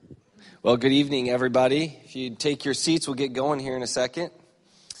Well, good evening, everybody. If you take your seats, we'll get going here in a second.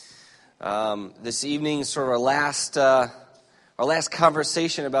 This evening is sort of our last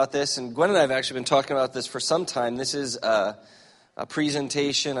conversation about this, and Gwen and I have actually been talking about this for some time. This is a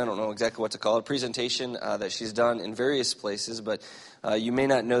presentation, I don't know exactly what to call it, a presentation that she's done in various places, but you may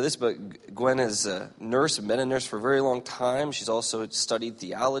not know this, but Gwen is a nurse and been a nurse for a very long time. She's also studied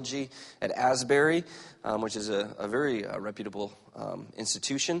theology at Asbury, which is a very reputable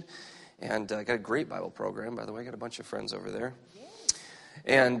institution, and got a great Bible program, by the way. I got a bunch of friends over there.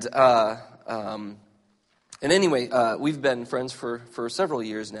 And anyway, we've been friends for several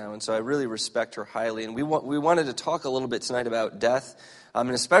years now, and so I really respect her highly. And we wanted to talk a little bit tonight about death, and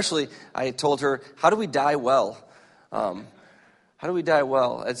especially I told her, how do we die well? How do we die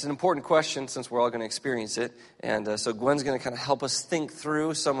well? It's an important question since we're all going to experience it. And so Gwen's going to kind of help us think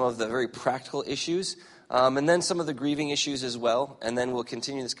through some of the very practical issues, and then some of the grieving issues as well. And then we'll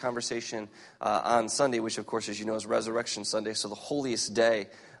continue this conversation on Sunday, which, of course, as you know, is Resurrection Sunday, so the holiest day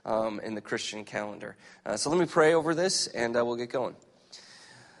in the Christian calendar. So let me pray over this, and we'll get going.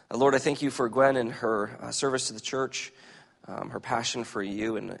 Lord, I thank you for Gwen and her service to the church, her passion for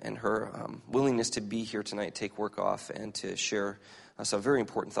you, and her willingness to be here tonight, take work off, and to share some very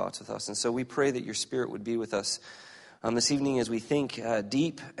important thoughts with us. And so we pray that your Spirit would be with us this evening as we think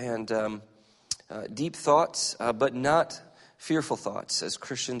deep thoughts, but not fearful thoughts. As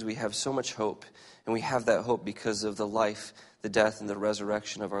Christians, we have so much hope, and we have that hope because of the life, the death, and the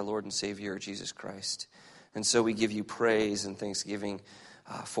resurrection of our Lord and Savior, Jesus Christ. And so we give you praise and thanksgiving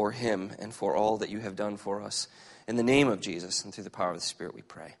for him and for all that you have done for us. In the name of Jesus and through the power of the Spirit we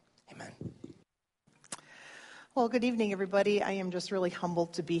pray. Amen. Well, good evening, everybody. I am just really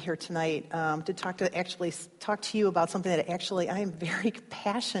humbled to be here tonight to talk to you about something that actually I am very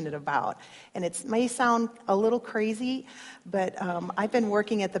passionate about. And it may sound a little crazy, but I've been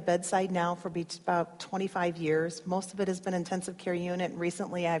working at the bedside now for about 25 years. Most of it has been intensive care unit, and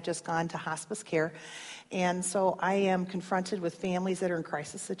recently I've just gone to hospice care. And so I am confronted with families that are in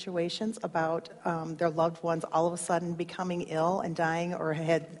crisis situations about their loved ones all of a sudden becoming ill and dying, or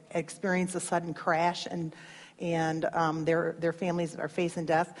had experienced a sudden crash and their families are facing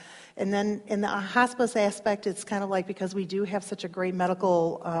death. And then in the hospice aspect, it's kind of like, because we do have such a great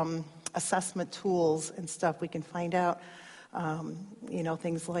medical assessment tools and stuff, we can find out,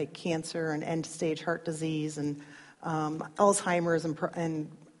 things like cancer and end-stage heart disease and Alzheimer's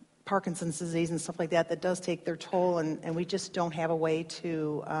and Parkinson's disease and stuff like that does take their toll, and we just don't have a way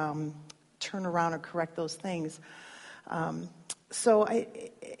to turn around or correct those things. So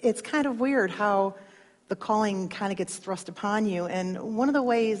it's kind of weird how the calling kind of gets thrust upon you. And one of the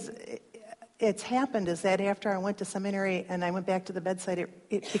ways it's happened is that after I went to seminary and I went back to the bedside,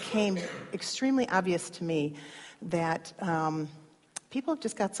 it became extremely obvious to me that people have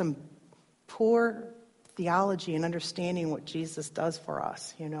just got some poor theology and understanding what Jesus does for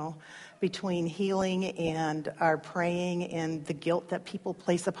us, between healing and our praying and the guilt that people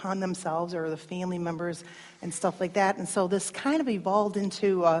place upon themselves or the family members and stuff like that. And so this kind of evolved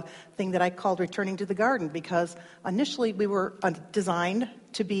into a thing that I called Returning to the Garden, because initially we were designed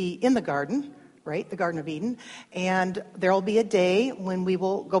to be in the garden, right, the Garden of Eden, and there will be a day when we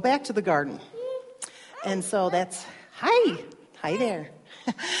will go back to the garden. And so that's, hi there.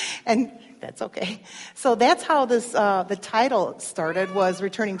 And that's okay. So that's how this the title started, was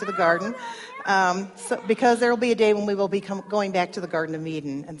Returning to the Garden, because there will be a day when we will be going back to the Garden of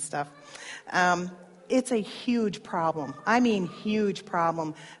Eden and stuff. It's a huge problem. I mean, huge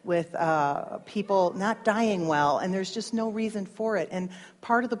problem with people not dying well, and there's just no reason for it. And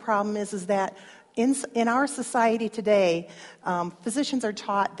part of the problem is that in our society today, physicians are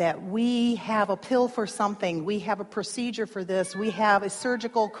taught that we have a pill for something, we have a procedure for this, we have a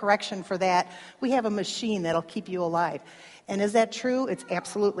surgical correction for that, we have a machine that'll keep you alive. And is that true? It's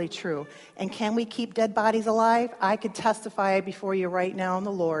absolutely true. And can we keep dead bodies alive? I could testify before you right now in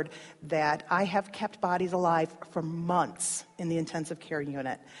the Lord that I have kept bodies alive for months in the intensive care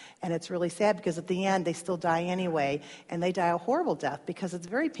unit. And it's really sad, because at the end they still die anyway, and they die a horrible death because it's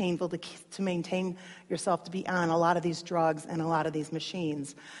very painful to maintain yourself to be on a lot of these drugs and a lot of these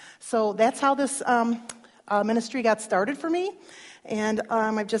machines. So that's how this ministry got started for me. And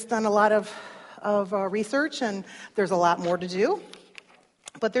I've just done a lot of research, and there's a lot more to do.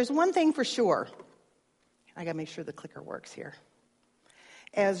 But there's one thing for sure. I got to make sure the clicker works here.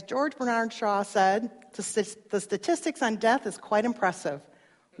 As George Bernard Shaw said, the statistics on death is quite impressive.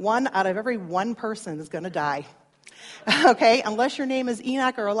 1 out of every 1 person is going to die. Okay? Unless your name is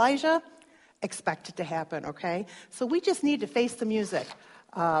Enoch or Elijah, expect it to happen, okay? So we just need to face the music.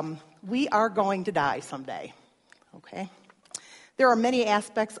 We are going to die someday, okay? There are many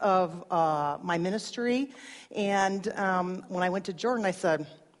aspects of my ministry, and when I went to Jordan, I said,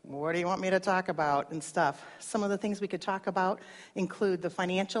 what do you want me to talk about and stuff? Some of the things we could talk about include the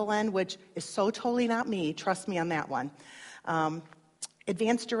financial end, which is so totally not me. Trust me on that one.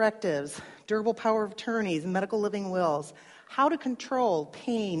 Advanced directives, durable power of attorneys, medical living wills, how to control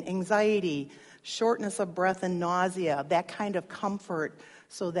pain, anxiety, shortness of breath and nausea, that kind of comfort,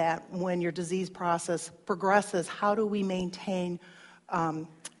 so that when your disease process progresses, how do we maintain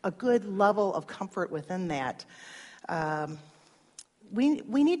a good level of comfort within that?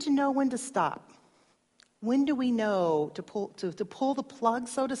 We need to know when to stop. When do we know to pull the plug,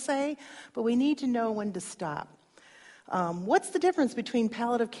 so to say? But we need to know when to stop. What's the difference between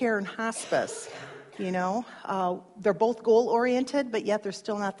palliative care and hospice? They're both goal-oriented, but yet they're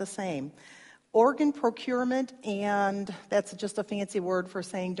still not the same. Organ procurement, and that's just a fancy word for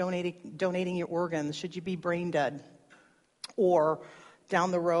saying donating your organs. Should you be brain dead? Or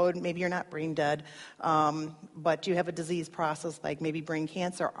down the road, maybe you're not brain dead, but you have a disease process like maybe brain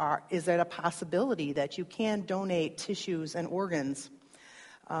cancer. Is there a possibility that you can donate tissues and organs?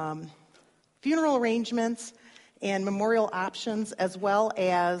 Funeral arrangements and memorial options, as well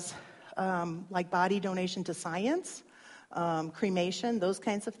as like body donation to science, cremation, those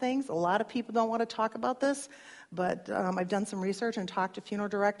kinds of things. A lot of people don't want to talk about this, but I've done some research and talked to funeral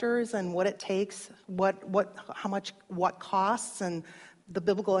directors and what it takes, what costs, and the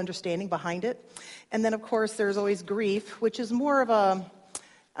biblical understanding behind it. And then, of course, there's always grief, which is more of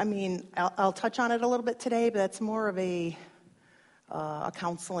I'll touch on it a little bit today, but that's more of a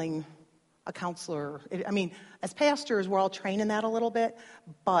counselor. As pastors, we're all trained in that a little bit,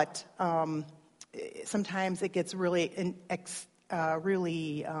 but sometimes it gets really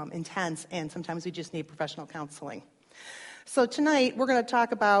intense, and sometimes we just need professional counseling. So tonight, we're going to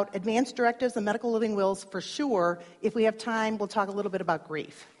talk about advanced directives and medical living wills for sure. If we have time, we'll talk a little bit about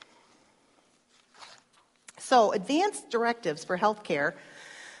grief. So advanced directives for healthcare,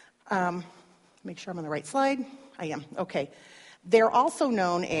 make sure I'm on the right slide. I am. Okay. They're also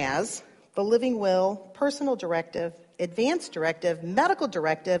known as the living will, personal directive, advanced directive, medical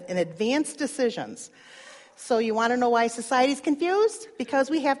directive, and advanced decisions. So you want to know why society's confused? Because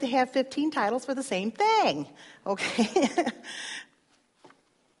we have to have 15 titles for the same thing. Okay?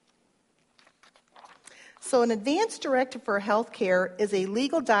 So an advanced directive for healthcare is a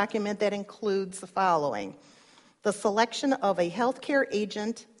legal document that includes the following: the selection of a healthcare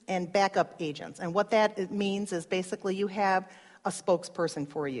agent and backup agents. And what that means is basically you have a spokesperson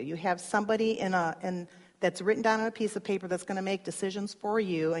for you. You have somebody that's written down on a piece of paper that's going to make decisions for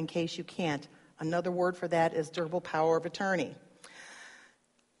you in case you can't. Another word for that is durable power of attorney.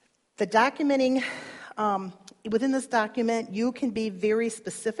 The documenting, within this document, you can be very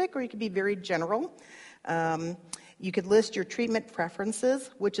specific or you can be very general. You could list your treatment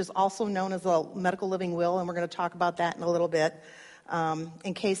preferences, which is also known as a medical living will, and we're going to talk about that in a little bit.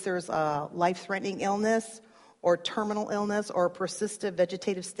 In case there's a life-threatening illness or terminal illness or a persistent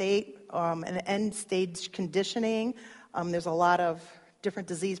vegetative state, an end-stage conditioning, there's a lot of different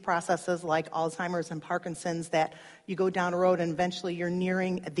disease processes like Alzheimer's and Parkinson's that you go down a road and eventually you're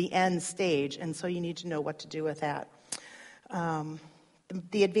nearing the end stage, and so you need to know what to do with that.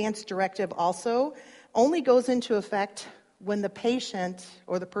 The advanced directive also only goes into effect when the patient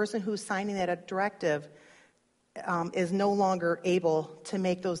or the person who's signing that directive is no longer able to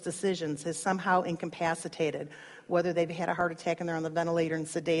make those decisions, is somehow incapacitated, whether they've had a heart attack and they're on the ventilator and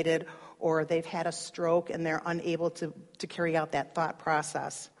sedated, or they've had a stroke and they're unable to carry out that thought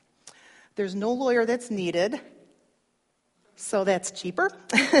process. There's no lawyer that's needed, so that's cheaper.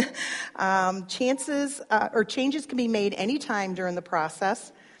 Changes can be made anytime during the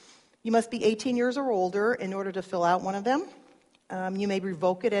process. You must be 18 years or older in order to fill out one of them. You may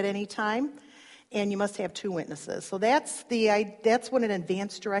revoke it at any time, and you must have 2 witnesses. So that's what an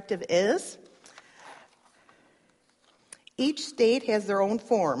advanced directive is. Each state has their own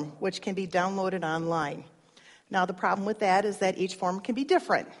form, which can be downloaded online. Now, the problem with that is that each form can be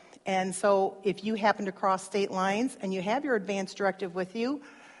different. And so if you happen to cross state lines and you have your advanced directive with you,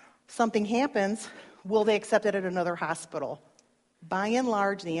 something happens, will they accept it at another hospital? By and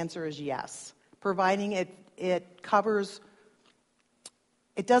large, the answer is yes, providing it covers,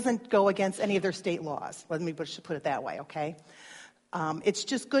 it doesn't go against any of their state laws. Let me put it that way, okay? It's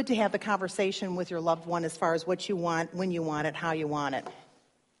just good to have the conversation with your loved one as far as what you want, when you want it, how you want it.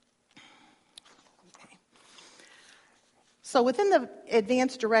 Okay. So within the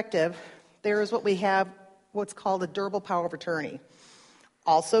advanced directive, there is what we have, what's called a durable power of attorney,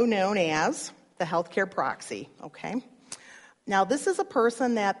 also known as the healthcare proxy, okay? Now, this is a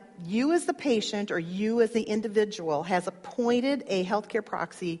person that you as the patient or you as the individual has appointed a healthcare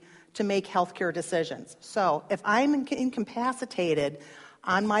proxy to make healthcare decisions. So if I'm incapacitated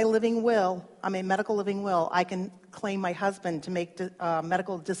on my living will, on my medical living will, I can claim my husband to make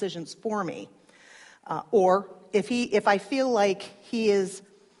medical decisions for me. Or if I feel like he is,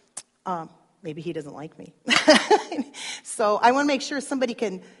 maybe he doesn't like me. So I want to make sure somebody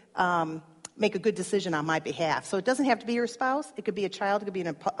can make a good decision on my behalf. So it doesn't have to be your spouse. It could be a child. It could be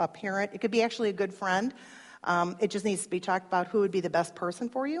a parent. It could be actually a good friend. It just needs to be talked about who would be the best person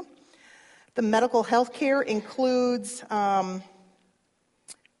for you. The medical health care includes the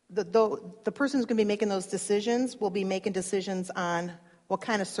person who's going to be making those decisions will be making decisions on what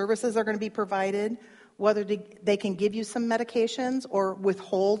kind of services are going to be provided, whether they can give you some medications or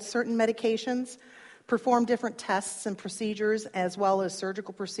withhold certain medications, perform different tests and procedures as well as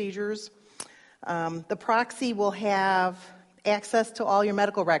surgical procedures. The proxy will have access to all your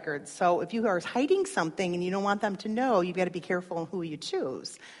medical records. So if you are hiding something and you don't want them to know, you've got to be careful on who you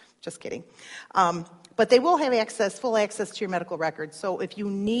choose. Just kidding. But they will have full access to your medical records. So if you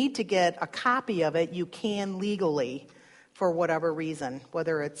need to get a copy of it, you can legally for whatever reason,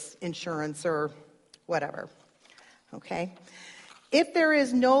 whether it's insurance or whatever. Okay? If there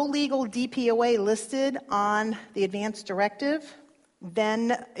is no legal DPOA listed on the advance directive,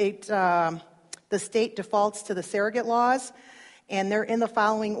 then the state defaults to the surrogate laws, and they're in the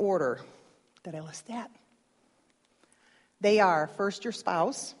following order. Did I list that? They are first your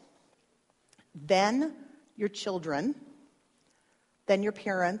spouse, then your children, then your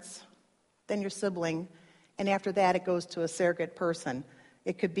parents, then your sibling, and after that it goes to a surrogate person.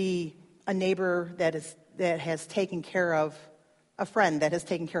 It could be a neighbor that has taken care of a friend that has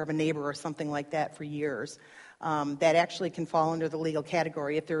taken care of a neighbor or something like that for years. That actually can fall under the legal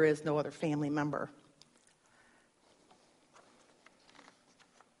category if there is no other family member.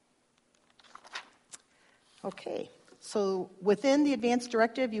 Okay, so within the advance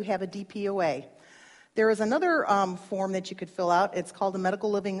directive, you have a DPOA. There is another form that you could fill out. It's called a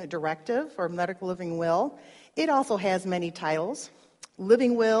medical living directive or medical living will. It also has many titles: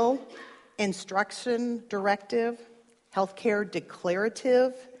 living will, instruction directive, healthcare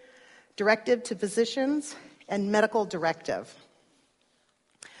declarative, directive to physicians, and medical directive.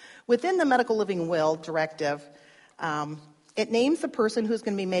 Within the medical living will directive, it names the person who's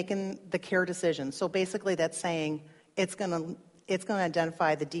going to be making the care decision. So basically that's saying it's going to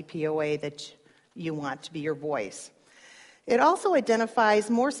identify the DPOA that you want to be your voice. It also identifies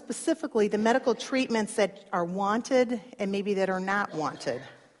more specifically the medical treatments that are wanted and maybe that are not wanted.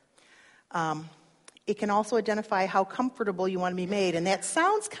 It can also identify how comfortable you want to be made. And that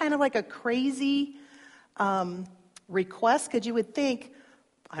sounds kind of like a crazy request, because you would think,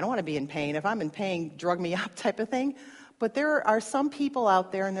 I don't want to be in pain. If I'm in pain, drug me up type of thing. But there are some people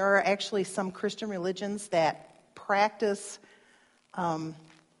out there, and there are actually some Christian religions that practice, how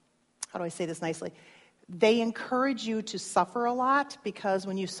do I say this nicely? They encourage you to suffer a lot, because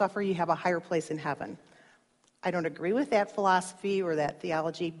when you suffer, you have a higher place in heaven. I don't agree with that philosophy or that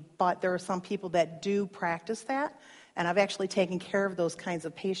theology, but there are some people that do practice that, and I've actually taken care of those kinds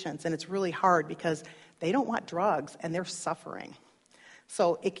of patients, and it's really hard because they don't want drugs, and they're suffering.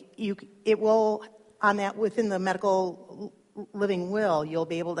 So it will, on that, within the medical living will, you'll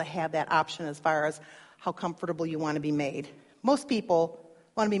be able to have that option as far as how comfortable you want to be made. Most people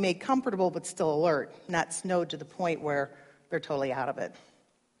want to be made comfortable but still alert, not snowed to the point where they're totally out of it.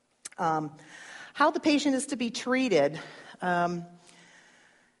 How the patient is to be treated, and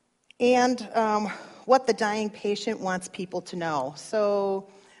what the dying patient wants people to know. So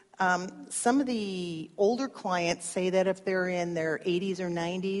some of the older clients say that if they're in their 80s or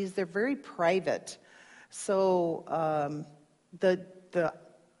 90s, they're very private. So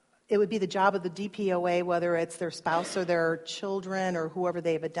it would be the job of the DPOA, whether it's their spouse or their children or whoever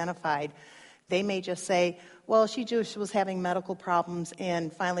they've identified. They may just say, well, she just was having medical problems,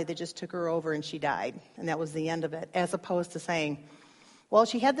 and finally they just took her over and she died, and that was the end of it, as opposed to saying, well,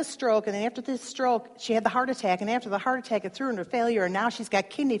 she had the stroke, and then after the stroke, she had the heart attack, and after the heart attack, it threw her into failure, and now she's got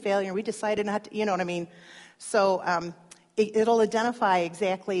kidney failure, and we decided not to, you know what I mean? So it'll identify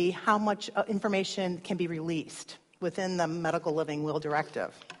exactly how much information can be released within the medical living will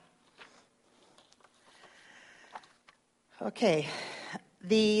directive. Okay,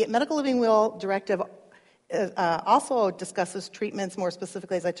 the medical living will directive also discusses treatments more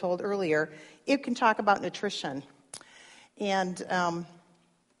specifically, as I told earlier. It can talk about nutrition, and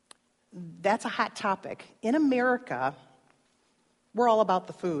that's a hot topic. In America, we're all about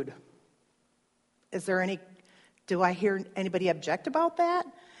the food. Do I hear anybody object about that?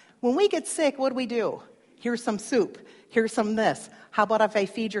 When we get sick, what do? Here's some soup. Here's some this. How about if I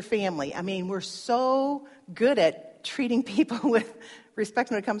feed your family? I mean, we're so good at treating people with respect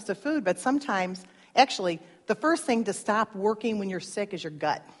when it comes to food, but sometimes, actually, the first thing to stop working when you're sick is your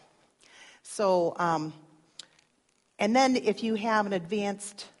gut. So, and then if you have an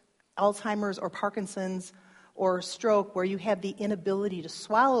advanced Alzheimer's or Parkinson's or stroke where you have the inability to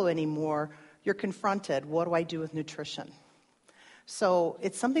swallow anymore, you're confronted. What do I do with nutrition? So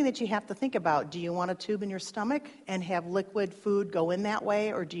it's something that you have to think about. Do you want a tube in your stomach and have liquid food go in that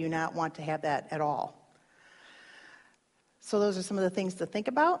way, or do you not want to have that at all? So those are some of the things to think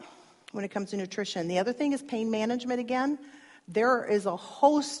about when it comes to nutrition. The other thing is pain management again. There is a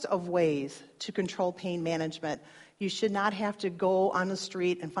host of ways to control pain management. You should not have to go on the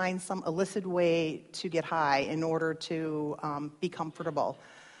street and find some illicit way to get high in order to be comfortable.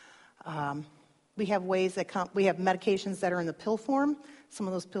 We have we have medications that are in the pill form. Some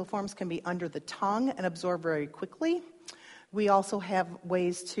of those pill forms can be under the tongue and absorb very quickly. We also have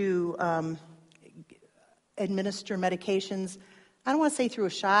ways to administer medications. I don't want to say through a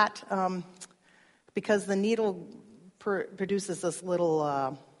shot because the needle produces this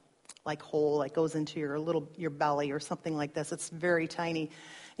little like hole that goes into your belly or something like this. It's very tiny,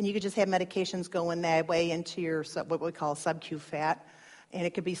 and you could just have medications go in that way into your what we call sub-Q fat. And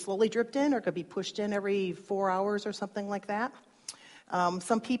it could be slowly dripped in or it could be pushed in every 4 hours or something like that.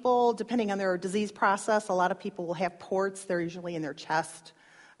 Some people, depending on their disease process, a lot of people will have ports. They're usually in their chest.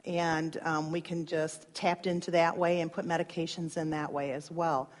 And we can just tap into that way and put medications in that way as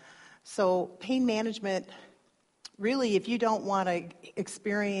well. So pain management, really, if you don't want to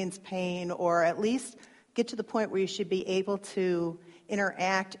experience pain or at least get to the point where you should be able to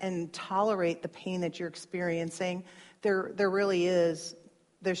interact and tolerate the pain that you're experiencing, there really is.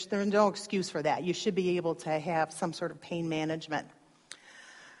 There's no excuse for that. You should be able to have some sort of pain management.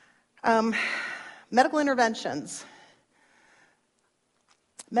 Medical interventions.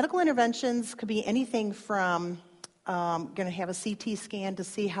 Medical interventions could be anything from going to have a CT scan to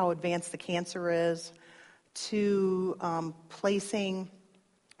see how advanced the cancer is, to placing,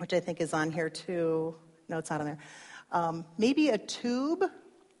 which I think is on here too. No, it's not on there. Maybe a tube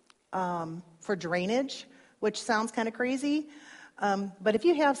for drainage, which sounds kind of crazy. But if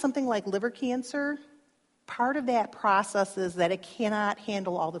you have something like liver cancer, part of that process is that it cannot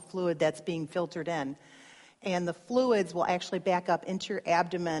handle all the fluid that's being filtered in. And the fluids will actually back up into your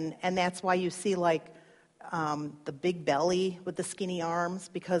abdomen, and that's why you see like the big belly with the skinny arms,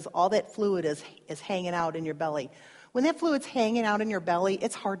 because all that fluid is hanging out in your belly. When that fluid's hanging out in your belly,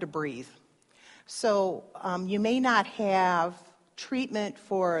 it's hard to breathe. So you may not have treatment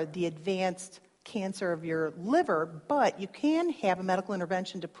for the advanced cancer of your liver, but you can have a medical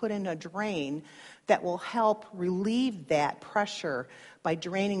intervention to put in a drain that will help relieve that pressure by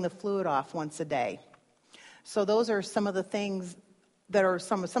draining the fluid off once a day. So those are some of the things that are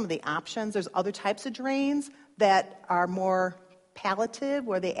some of the options. There's other types of drains that are more palliative,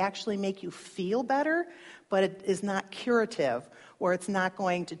 where they actually make you feel better, but it is not curative, or it's not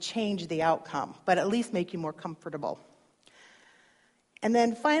going to change the outcome, but at least make you more comfortable. And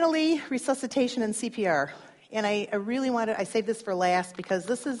then finally, resuscitation and CPR. And I really I saved this for last because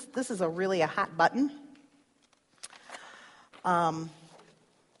this is really a hot button. A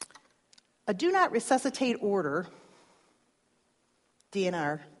do not resuscitate order,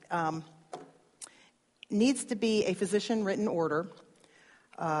 DNR, needs to be a physician-written order.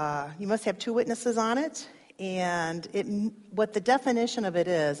 You must have 2 witnesses on it. And what the definition of it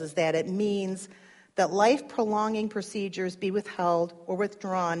is that it means that life-prolonging procedures be withheld or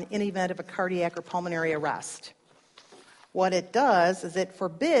withdrawn in event of a cardiac or pulmonary arrest. What it does is it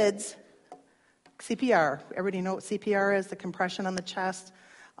forbids CPR. Everybody know what CPR is, the compression on the chest.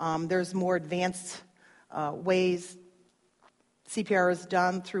 There's more advanced ways CPR is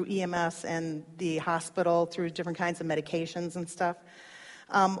done through EMS and the hospital through different kinds of medications and stuff.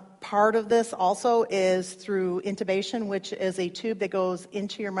 Part of this also is through intubation, which is a tube that goes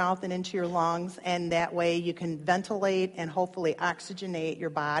into your mouth and into your lungs, and that way you can ventilate and hopefully oxygenate your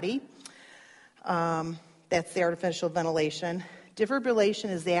body. That's the artificial ventilation.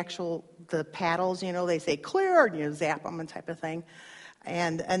 Defibrillation is the paddles, they say clear, and you zap them and type of thing.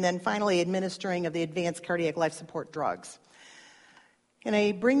 And then finally, administering of the advanced cardiac life support drugs. And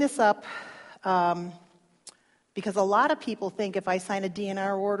I bring this up because a lot of people think if I sign a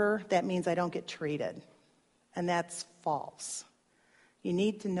DNR order, that means I don't get treated. And that's false. You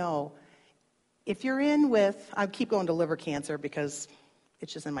need to know, if you're I keep going to liver cancer because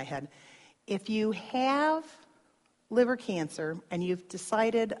it's just in my head. If you have liver cancer and you've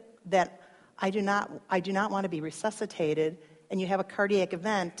decided that I do not want to be resuscitated, and you have a cardiac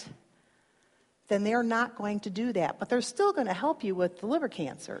event, then they're not going to do that. But they're still going to help you with the liver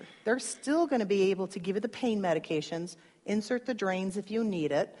cancer. They're still going to be able to give you the pain medications, insert the drains if you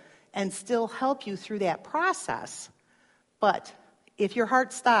need it, and still help you through that process. But if your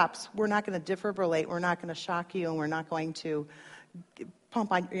heart stops, we're not going to defibrillate, we're not going to shock you, and we're not going to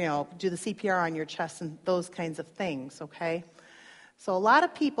pump on, do the CPR on your chest and those kinds of things, okay? So a lot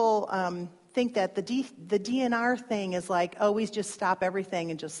of people think that the DNR thing is like, oh, we just stop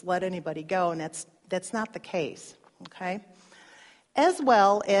everything and just let anybody go, and that's not the case, okay? As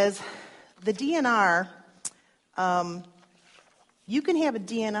well as the DNR, you can have a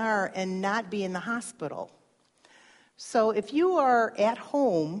DNR and not be in the hospital. So if you are at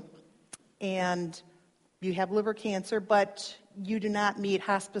home and you have liver cancer, but you do not meet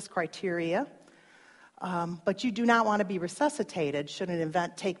hospice criteria, but you do not want to be resuscitated should an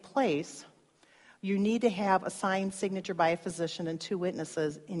event take place, you need to have a signed signature by a physician and 2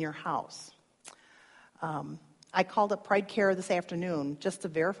 witnesses in your house. I called up Pride Care this afternoon just to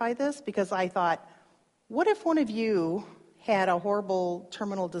verify this because I thought, what if one of you had a horrible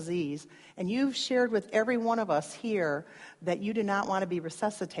terminal disease and you've shared with every one of us here that you do not want to be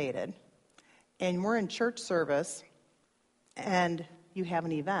resuscitated, and we're in church service and you have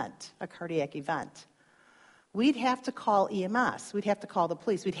an event, a cardiac event. We'd have to call EMS. We'd have to call the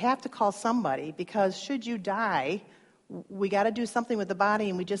police. We'd have to call somebody because should you die, we got to do something with the body,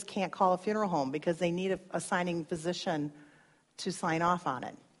 and we just can't call a funeral home because they need a signing physician to sign off on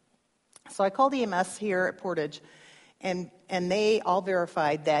it. So I called EMS here at Portage, and they all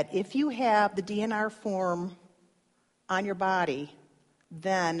verified that if you have the DNR form on your body,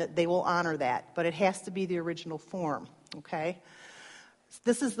 then they will honor that. But it has to be the original form, okay?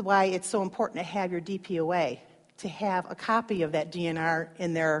 This is why it's so important to have your DPOA, to have a copy of that DNR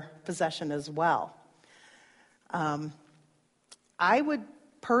in their possession as well. I would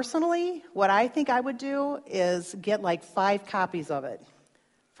personally, what I think I would do is get like 5 copies of it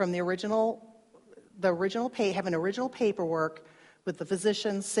from have an original paperwork with the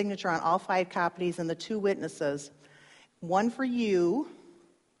physician's signature on all 5 copies and the 2 witnesses. One for you,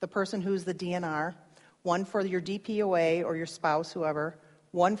 the person who's the DNR, one for your DPOA or your spouse, whoever,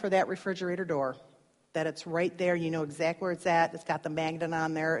 one for that refrigerator door, that it's right there, you know exactly where it's at, it's got the magnet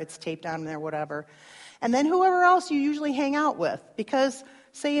on there, it's taped on there, whatever. And then whoever else you usually hang out with, because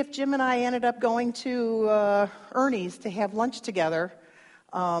say if Jim and I ended up going to Ernie's to have lunch together,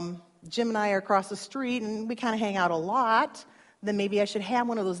 Jim and I are across the street and we kind of hang out a lot, then maybe I should have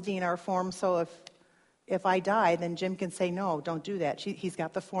one of those DNR forms so if I die, then Jim can say, no, don't do that. He's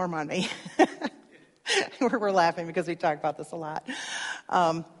got the form on me. We're laughing because we talk about this a lot.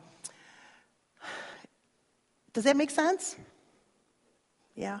 Does that make sense?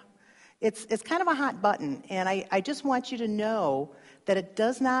 Yeah. It's kind of a hot button, and I just want you to know that it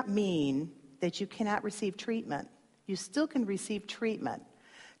does not mean that you cannot receive treatment. You still can receive treatment.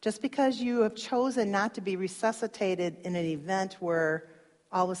 Just because you have chosen not to be resuscitated in an event where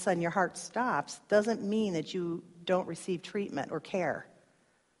all of a sudden your heart stops doesn't mean that you don't receive treatment or care.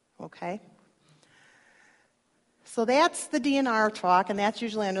 Okay? So that's the DNR talk, and that's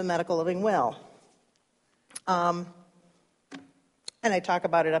usually under the medical living will. And I talk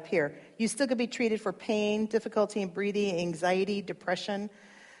about it up here. You still could be treated for pain, difficulty in breathing, anxiety, depression,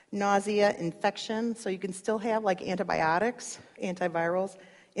 nausea, infection. So you can still have like antibiotics, antivirals,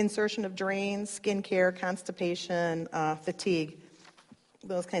 insertion of drains, skin care, constipation, fatigue,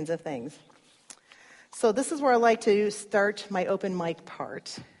 those kinds of things. So this is where I like to start my open mic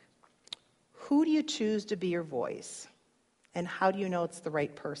part. Who do you choose to be your voice? And how do you know it's the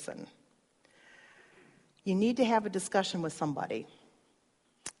right person? You need to have a discussion with somebody.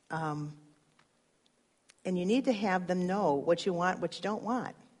 And you need to have them know what you want, what you don't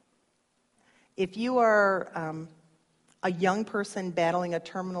want. If you are a young person battling a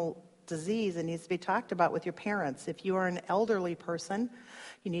terminal disease, it needs to be talked about with your parents. If you are an elderly person,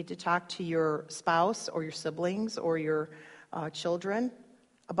 you need to talk to your spouse or your siblings or your children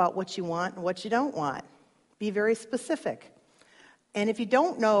about what you want and what you don't want. Be very specific. And if you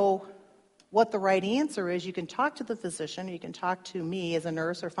don't know what the right answer is, you can talk to the physician, or you can talk to me as a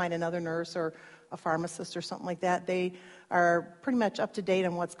nurse, or find another nurse or a pharmacist or something like that. They are pretty much up to date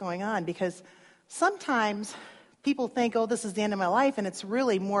on what's going on, because sometimes people think, oh, this is the end of my life, and it's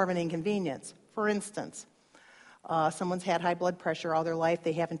really more of an inconvenience. For instance, someone's had high blood pressure all their life,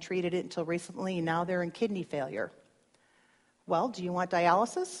 they haven't treated it until recently, and now they're in kidney failure. Well, do you want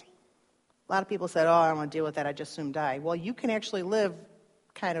dialysis? A lot of people said, oh, I don't want to deal with that, I just soon die. Well, you can actually live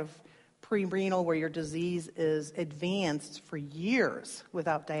kind of pre-renal, where your disease is advanced for years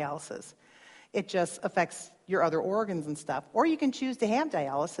without dialysis. It just affects your other organs and stuff. Or you can choose to have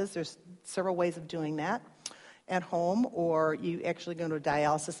dialysis. There's several ways of doing that at home, or you actually go to a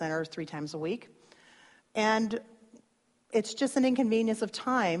dialysis center 3 times a week. And it's just an inconvenience of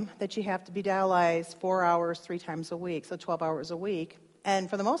time that you have to be dialyzed 4 hours 3 times a week, so 12 hours a week. And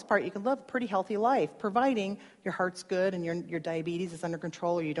for the most part, you can live a pretty healthy life, providing your heart's good and your diabetes is under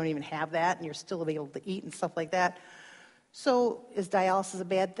control, or you don't even have that and you're still able to eat and stuff like that. So is dialysis a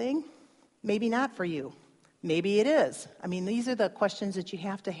bad thing? Maybe not for you. Maybe it is. I mean, these are the questions that you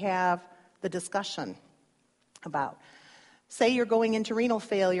have to have the discussion about. Say you're going into renal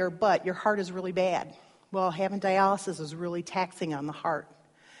failure, but your heart is really bad. Well, having dialysis is really taxing on the heart.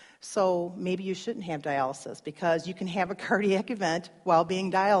 So maybe you shouldn't have dialysis because you can have a cardiac event while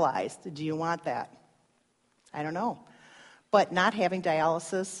being dialyzed. Do you want that? I don't know. But not having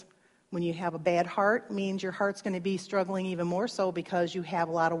dialysis when you have a bad heart means your heart's going to be struggling even more so because you have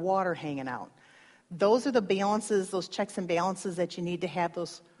a lot of water hanging out. Those are the balances, those checks and balances that you need to have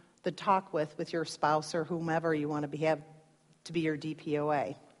the talk with your spouse or whomever you want to have to be your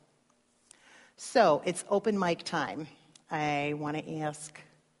DPOA. So it's open mic time. I want to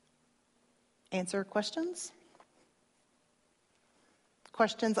answer questions.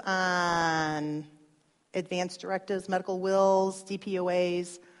 Questions on advanced directives, medical wills,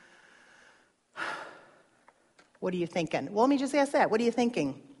 DPOAs. What are you thinking? Well, let me just ask that. What are you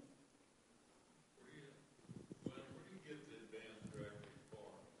thinking?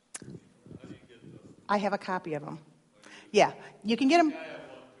 I have a copy of them. Yeah, you can get them.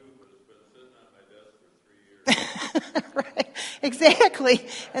 Right, exactly.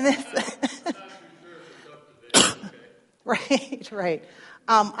 And this. Right.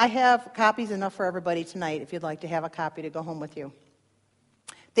 I have copies enough for everybody tonight if you'd like to have a copy to go home with you.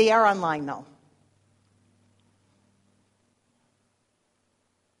 They are online, though.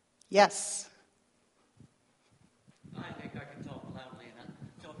 Yes. I think I can talk loudly enough.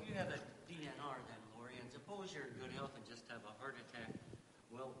 So if you have a DNR then, Lori, and suppose you're in good health and just have a heart attack,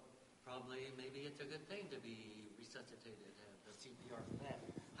 well, probably maybe it's a good thing to be resuscitated, have the CPR for that.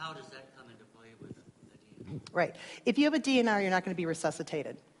 How does that come into play with the DNR? Right. If you have a DNR, you're not going to be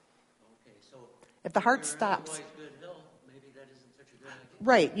resuscitated. Okay, so if the heart you're stops. otherwise good health, maybe that isn't such a good idea.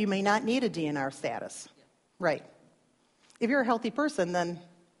 Right. You may not need a DNR status. Yeah. Right. If you're a healthy person, then.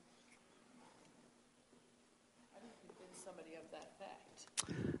 How do you convince somebody of that fact?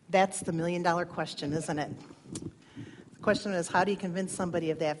 That's the million-dollar question, isn't it? The question is, how do you convince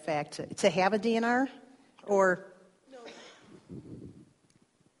somebody of that fact to have a DNR? Or. No.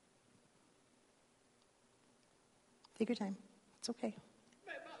 Take your time. It's okay.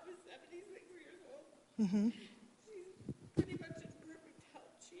 My mom is 76 years old. Mm-hmm. She's pretty much in perfect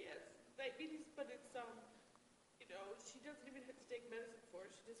health. She has diabetes, but it's, she doesn't even have to take medicine for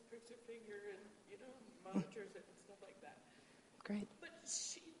it. She just pricks her finger and, monitors it and stuff like that. Great. But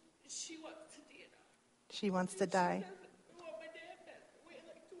she wants to DNR. She wants to die. Well, my dad passed away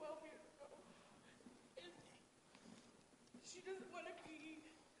like 12 years ago. And she doesn't want to be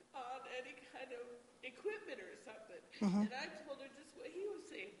on any kind of equipment or something. Mm-hmm. And I told her just what he was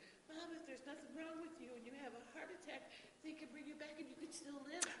saying. Mom, if there's nothing wrong with you and you have a heart attack, they can bring you back and you can still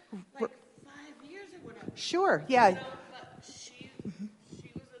live like 5 years or whatever. Sure, yeah. But she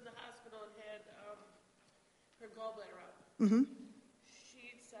was in the hospital and had her gallbladder out. Mm-hmm.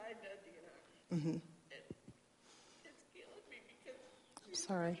 She signed a DNR. Mm-hmm. It's killing me because she's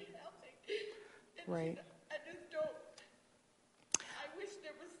Sorry. really healthy. And Right. I just don't. I wish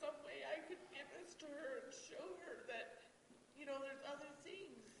there was some way I could give this to her and show her that, there's other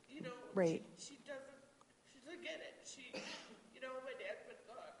things. Right. She doesn't get it. My dad's been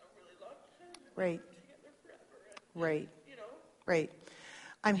gone a really long time. And Right. we were together forever. Right. Right.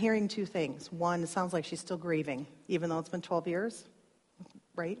 I'm hearing two things. One, it sounds like she's still grieving, even though it's been 12 years.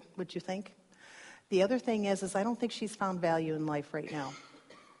 Right? Would you think? The other thing is I don't think she's found value in life right now.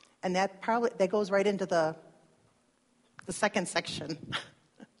 And that goes right into the second section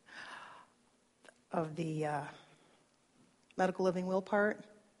of the medical living will part.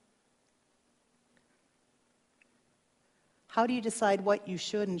 How do you decide what you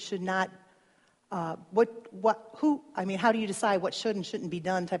should and should not? How do you decide what should and shouldn't be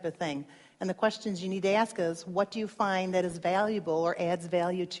done, type of thing? And the questions you need to ask is, what do you find that is valuable or adds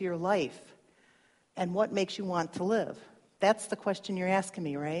value to your life? And what makes you want to live? That's the question you're asking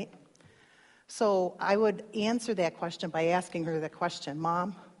me, right? So I would answer that question by asking her the question,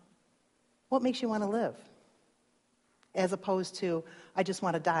 Mom, what makes you want to live? As opposed to, I just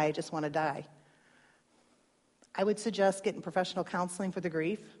want to die. I would suggest getting professional counseling for the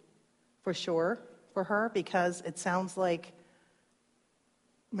grief, for sure, for her, because it sounds like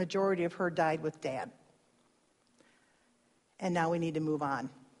majority of her died with Dad. And now we need to move on.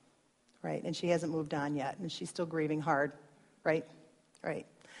 Right, and she hasn't moved on yet, and she's still grieving hard, right? Right.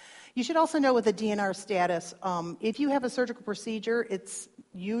 You should also know with the DNR status, if you have a surgical procedure, it's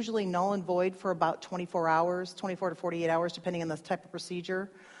usually null and void for about 24 hours, 24 to 48 hours, depending on the type of procedure,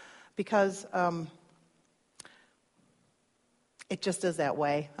 because it just is that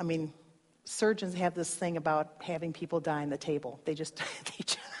way. I mean, surgeons have this thing about having people die on the table. They just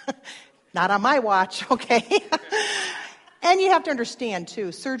not on my watch, okay? And you have to understand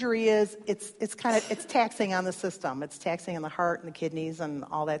too, surgery is it's taxing on the system. It's taxing on the heart and the kidneys and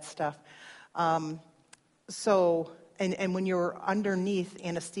all that stuff. So when you're underneath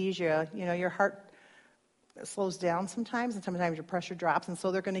anesthesia, your heart slows down sometimes, and sometimes your pressure drops, and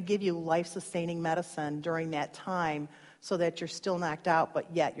so they're going to give you life-sustaining medicine during that time so that you're still knocked out, but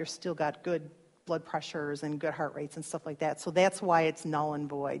yet you're still got good blood pressures and good heart rates and stuff like that. So that's why it's null and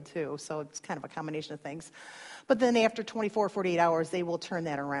void too. So it's kind of a combination of things. But then after 24, 48 hours, they will turn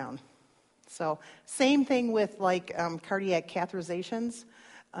that around. So same thing with cardiac catheterizations.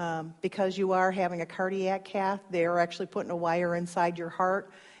 Because you are having a cardiac cath, they're actually putting a wire inside your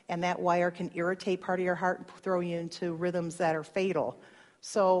heart, and that wire can irritate part of your heart and throw you into rhythms that are fatal.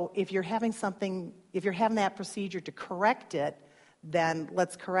 So if you're having that procedure to correct it, then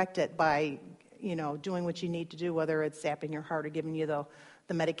let's correct it by, doing what you need to do, whether it's zapping your heart or giving you the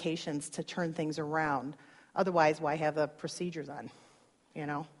medications to turn things around. Otherwise, why have the procedures on,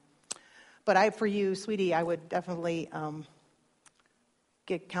 But for you, sweetie, I would definitely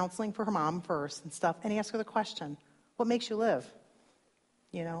get counseling for her mom first and stuff, and ask her the question, what makes you live?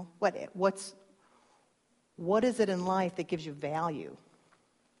 What is it in life that gives you value?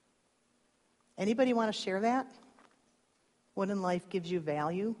 Anybody want to share that? What in life gives you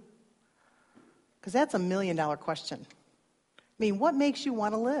value? Because that's $1 million question. I mean, what makes you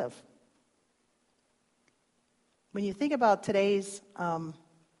want to live? When you think about today's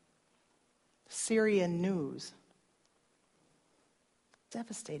Syrian news,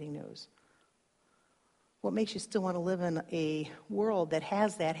 devastating news, what makes you still want to live in a world that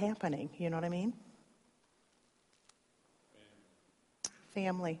has that happening? You know what I mean?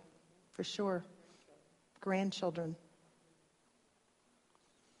 Family, for sure. Grandchildren.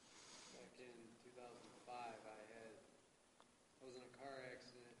 Back in 2005, I was in a car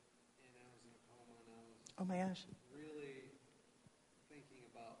accident, and I was in a coma, and I was Oh my gosh. really thinking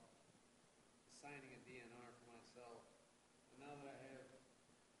about signing a DNR for myself. And now that I have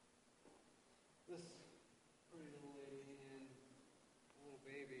this pretty little lady and a little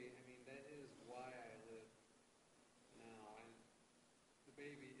baby, I mean, that is why I live now. And the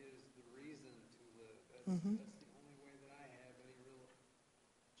baby is the reason to live. That's the only way that I have any real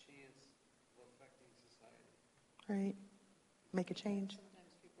chance of affecting society. Right. Make a change.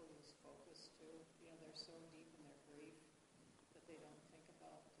 Sometimes people lose focus too. They're so deep in their grief that they don't think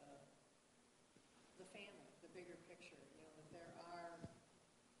about the family, the bigger picture. That there are,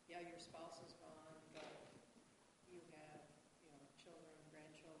 your spouse is gone, but you have, children,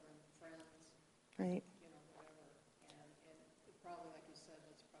 grandchildren, friends, Right. whatever. And it probably, like you said,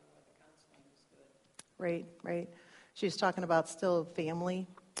 that's probably why the counseling is good. Right. She was talking about still family.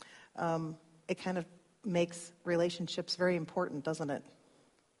 It kind of makes relationships very important, doesn't it?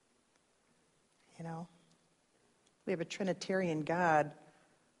 We have a Trinitarian God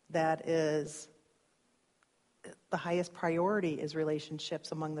that is the highest priority is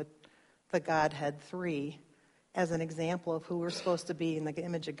relationships among the Godhead three, as an example of who we're supposed to be in the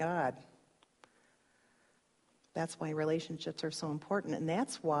image of God. That's why relationships are so important, and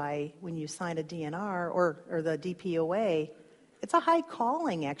that's why when you sign a DNR or the DPOA, it's a high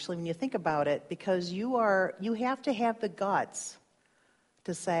calling, actually, when you think about it, because you have to have the guts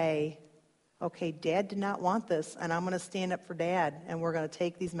to say, okay, Dad did not want this, and I'm going to stand up for Dad, and we're going to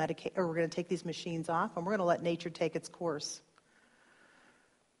take these we're going to take these machines off, and we're going to let nature take its course.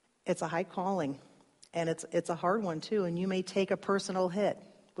 It's a high calling, and it's a hard one too, and you may take a personal hit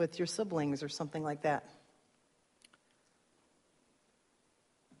with your siblings or something like that.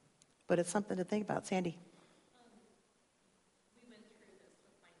 But it's something to think about. Sandy. We went through this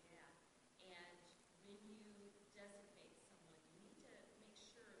with my dad, and when you designate someone, you need to make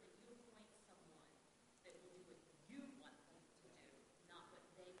sure that you appoint someone that will do what you want them to do, not what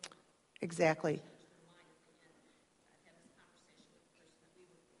they want. Exactly. Change their mind at the end. I had this conversation with the person that we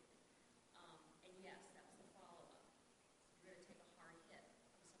were with. And yes, that was the follow-up. You're going to take a hard hit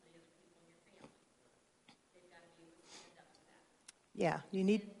from some of the other people in your family. They've got to be able to stand up to that. Yeah, you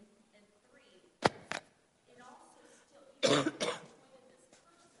need. And three, it also still, even though you appointed this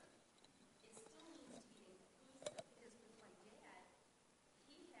person, it still needs to be inclusive. Because with my dad,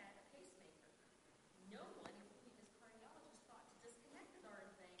 he had a pacemaker. No one, including his cardiologist, thought to disconnect the darn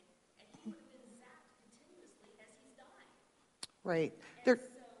thing, and he Right. And There, so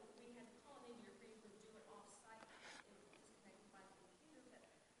we had to call them in here briefly, do it off-site, because it was disconnected by the computer, but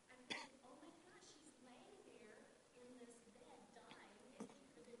I'm thinking, oh my gosh, she's laying there in this bed dying, and he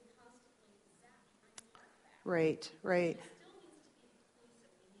could have been constantly zapped to bring his heart back. right, right. It still needs to be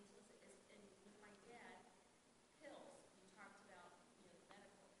inclusive. We need to listen, and with my dad, pills, you talked about, the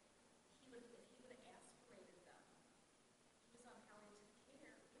medical. If he would have aspirated them, he was on palliative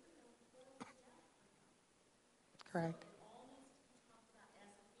care, it would have been a horrible death. Correct. It all needs to be talked about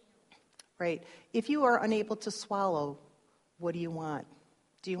as a family. Right. If you are unable to swallow, what do you want?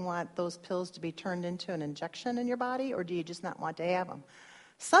 Do you want those pills to be turned into an injection in your body, or do you just not want to have them?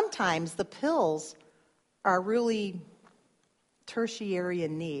 Sometimes the pills are really tertiary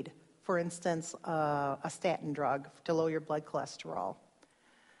in need. For instance, a statin drug to lower your blood cholesterol.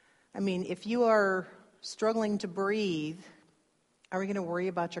 I mean, if you are struggling to breathe, are we going to worry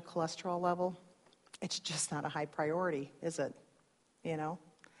about your cholesterol level? It's just not a high priority, is it?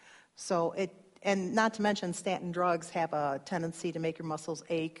 So and not to mention statin drugs have a tendency to make your muscles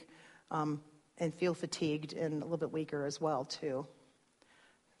ache and feel fatigued and a little bit weaker as well, too.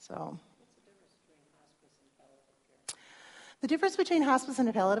 So the difference between hospice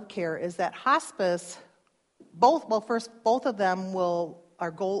and palliative care is that hospice, both of them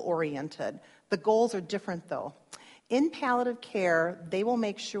are goal-oriented. The goals are different, though. In palliative care, they will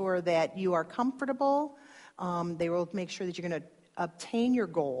make sure that you are comfortable. They will make sure that you're going to obtain your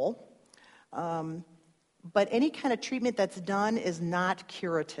goal. But any kind of treatment that's done is not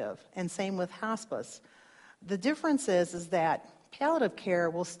curative, and same with hospice. The difference is that palliative care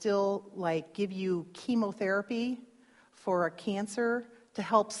will still give you chemotherapy for a cancer to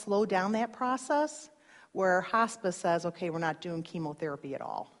help slow down that process, where hospice says, okay, we're not doing chemotherapy at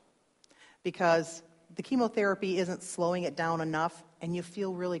all, because the chemotherapy isn't slowing it down enough, and you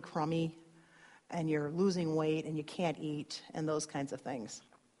feel really crummy, and you're losing weight, and you can't eat, and those kinds of things.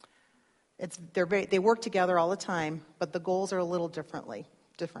 They work together all the time, but the goals are a little different.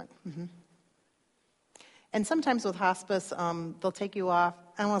 Mm-hmm. And sometimes with hospice, they'll take you off.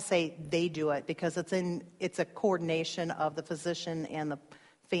 I don't want to say they do it, because it's a coordination of the physician and the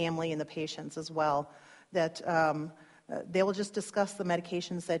family and the patients as well, that they will just discuss the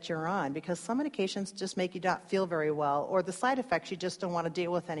medications that you're on, because some medications just make you not feel very well, or the side effects you just don't want to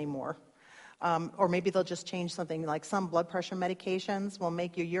deal with anymore. Or maybe they'll just change something, like some blood pressure medications will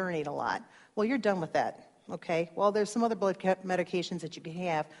make you urinate a lot. Well, you're done with that, okay? Well, there's some other blood medications that you can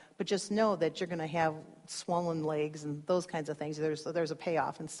have, but just know that you're going to have swollen legs and those kinds of things. There's a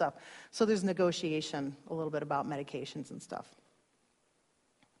payoff and stuff. So there's negotiation a little bit about medications and stuff.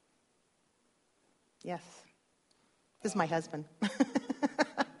 Yes. This is my husband.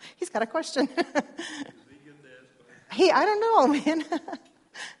 He's got a question. Hey, I don't know, man.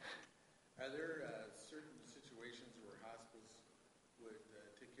 Are there certain situations where hospice would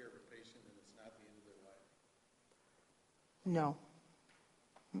take care of a patient and it's not the end of their life? No.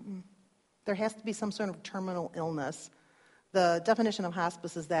 Mm-mm. There has to be some sort of terminal illness. The definition of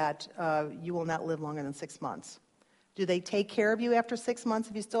hospice is that you will not live longer than 6 months. Do they take care of you after 6 months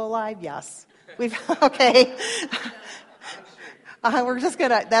if you're still alive? Yes. Okay. We're just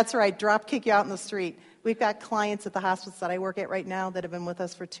going to, that's right, drop kick you out in the street. We've got clients at the hospice that I work at right now that have been with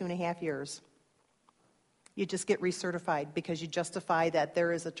us for 2.5 years. You just get recertified because you justify that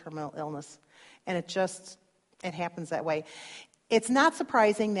there is a terminal illness. And it happens that way. It's not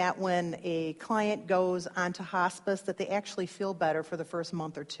surprising that when a client goes onto hospice that they actually feel better for the first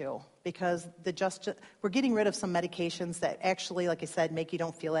month or two, because we're getting rid of some medications that actually, like I said, make you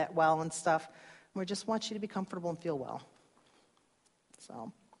don't feel that well and stuff. We just want you to be comfortable and feel well.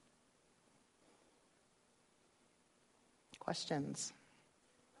 So, questions?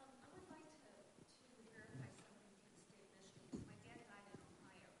 I would like to verify something from the state of Michigan. My dad died in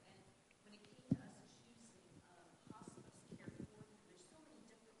Ohio, and when it came to us choosing hospice care for him, there's so many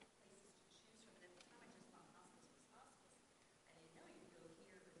different places to choose from. And at the time, I just thought hospice was hospice. I didn't know you could go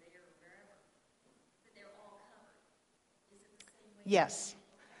here or there or wherever. But they're all covered. Is it the same way? Yes.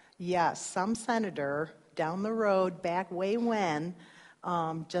 Yes. Some senator down the road, back way when,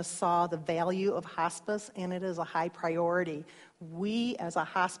 just saw the value of hospice, and it is a high priority. We, as a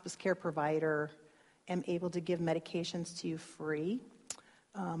hospice care provider, am able to give medications to you free.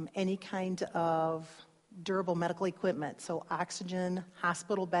 Any kind of durable medical equipment, so oxygen,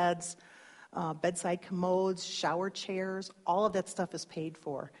 hospital beds, bedside commodes, shower chairs, all of that stuff is paid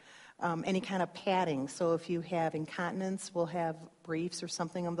for. Any kind of padding, so if you have incontinence, we'll have briefs or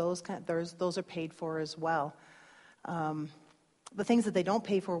something of those kind. Those are paid for as well. The things that they don't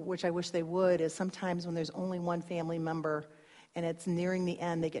pay for, which I wish they would, is sometimes when there's only one family member and it's nearing the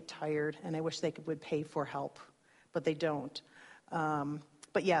end, they get tired, and I wish they would pay for help, but they don't.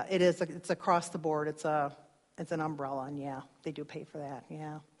 But yeah, it's across the board. It's an umbrella, and yeah, they do pay for that.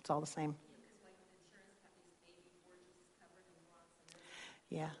 Yeah, it's all the same.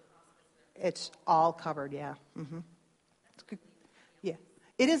 Yeah, it's all covered. Yeah. Mm-hmm. It's good. Yeah,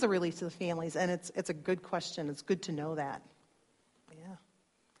 it is a relief to the families, and it's a good question. It's good to know that. Yeah.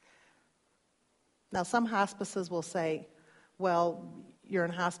 Now, some hospices will say, well, you're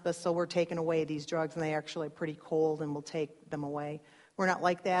in hospice, so we're taking away these drugs, and they actually are pretty cold, and we'll take them away. We're not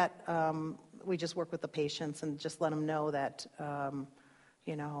like that. We just work with the patients and just let them know that, down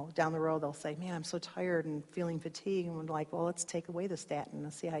the road they'll say, man, I'm so tired and feeling fatigue. And we're like, well, let's take away the statin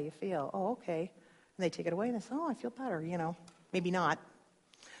and see how you feel. Oh, okay. And they take it away, and they say, oh, I feel better, Maybe not.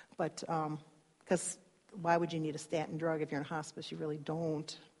 But because why would you need a statin drug if you're in hospice? You really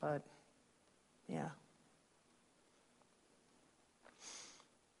don't. But, yeah.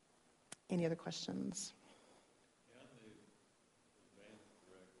 Any other questions?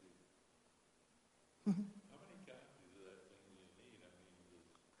 Mm-hmm. How many copies of that thing do you need? I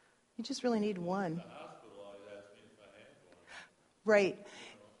mean, You just really need one. the hospital always asks me if I have one. Right.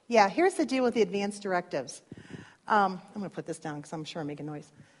 Yeah, here's the deal with the advanced directives. I'm going to put this down because I'm sure I'm making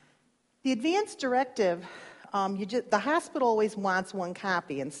noise. The advanced directive, the hospital always wants one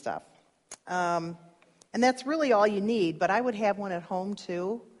copy and stuff. And that's really all you need, but I would have one at home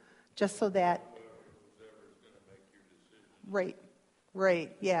too, just so that... Whoever's going to make your decision.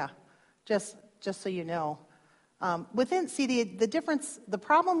 Right, yeah. Just so you know. The difference, the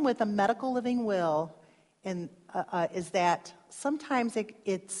problem with a medical living will is that sometimes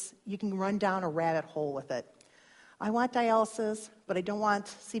you can run down a rabbit hole with it. I want dialysis, but I don't want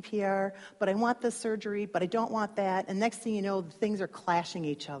CPR, but I want this surgery, but I don't want that. And next thing you know, things are clashing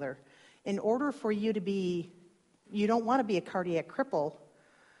each other. In order for you you don't want to be a cardiac cripple,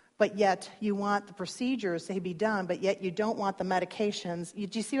 but yet you want the procedures to be done, but yet you don't want the medications.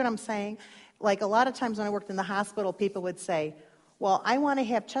 Do you see what I'm saying? Like a lot of times when I worked in the hospital, people would say, well, I want to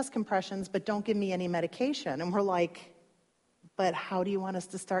have chest compressions, but don't give me any medication. And we're like, but how do you want us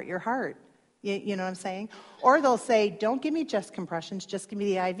to start your heart? You know what I'm saying? Or they'll say, don't give me chest compressions, just give me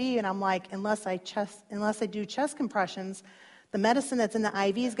the IV. And I'm like, unless I do chest compressions, the medicine that's in the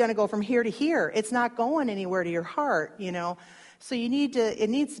IV is going to go from here to here. It's not going anywhere to your heart, So it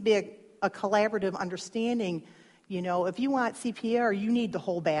needs to be a collaborative understanding. If you want CPR, you need the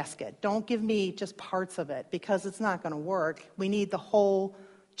whole basket. Don't give me just parts of it because it's not going to work. We need the whole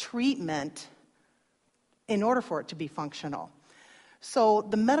treatment in order for it to be functional. So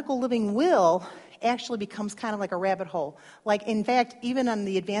the medical living will actually becomes kind of like a rabbit hole. Like, in fact, even on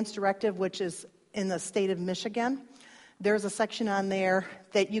the advanced directive, which is in the state of Michigan, there's a section on there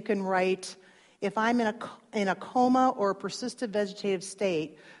that you can write, if I'm in a coma or a persistent vegetative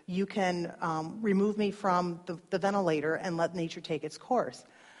state, you can remove me from the ventilator and let nature take its course.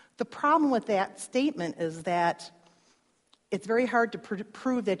 The problem with that statement is that it's very hard to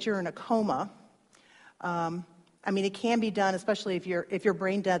prove that you're in a coma. It can be done, especially if you're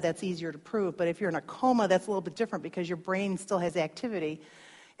brain dead, that's easier to prove. But if you're in a coma, that's a little bit different because your brain still has activity.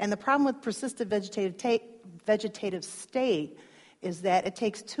 And the problem with persistent vegetative state is that it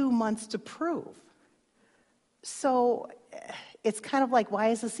takes 2 months to prove. So it's kind of like, why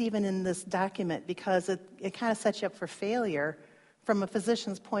is this even in this document? Because it kind of sets you up for failure from a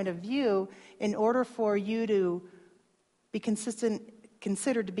physician's point of view. In order for you to be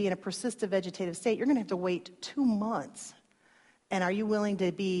considered to be in a persistent vegetative state, you're going to have to wait 2 months. And are you willing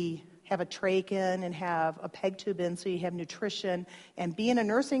to have a trach in and have a peg tube in so you have nutrition and be in a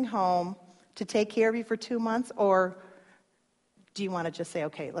nursing home to take care of you for 2 months? Or do you want to just say,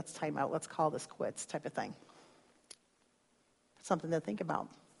 okay, let's time out, let's call this quits type of thing? Something to think about.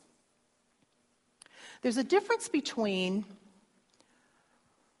 There's a difference between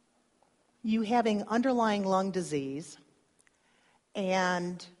you having underlying lung disease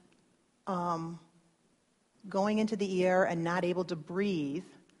and going into the ER and not able to breathe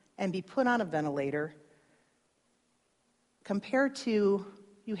and be put on a ventilator compared to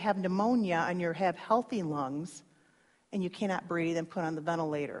you have pneumonia and you have healthy lungs and you cannot breathe and put on the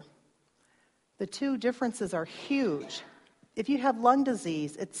ventilator. The two differences are huge. If you have lung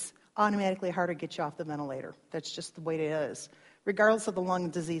disease, it's automatically harder to get you off the ventilator. That's just the way it is, regardless of the lung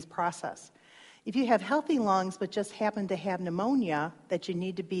disease process. If you have healthy lungs but just happen to have pneumonia that you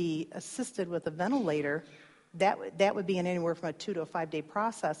need to be assisted with a ventilator, that would be an anywhere from a 2 to a 5 day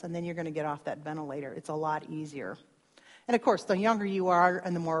process, and then you're going to get off that ventilator. It's a lot easier. And of course, the younger you are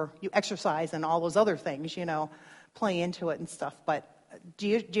and the more you exercise and all those other things, play into it and stuff. But do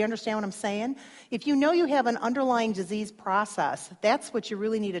you understand what I'm saying? If you know you have an underlying disease process, that's what you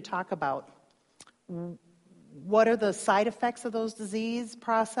really need to talk about. what are the side effects of those disease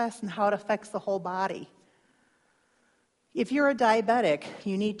process and how it affects the whole body. If you're a diabetic,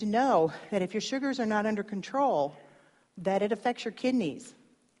 you need to know that if your sugars are not under control, that it affects your kidneys.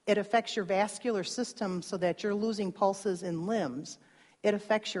 It affects your vascular system so that you're losing pulses in limbs. It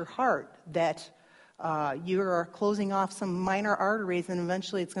affects your heart, that you're closing off some minor arteries and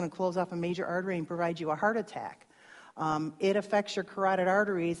eventually it's going to close off a major artery and provide you a heart attack. It affects your carotid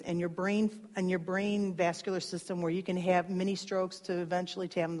arteries and your brain vascular system where you can have mini strokes to eventually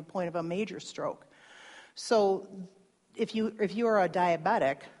to have the point of a major stroke. So if you are a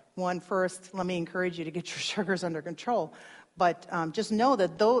diabetic, first, let me encourage you to get your sugars under control. But just know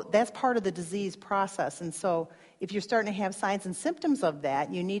that that's part of the disease process. And so if you're starting to have signs and symptoms of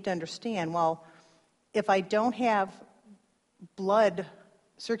that, you need to understand, well, if I don't have blood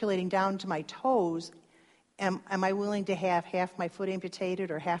circulating down to my toes, am I willing to have half my foot amputated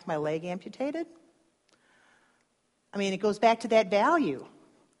or half my leg amputated? I mean, it goes back to that value.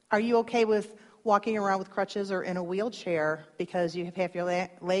 Are you okay with walking around with crutches or in a wheelchair because you have half your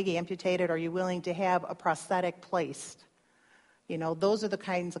leg amputated? Are you willing to have a prosthetic placed? You know, those are the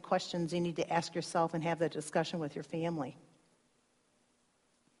kinds of questions you need to ask yourself and have that discussion with your family.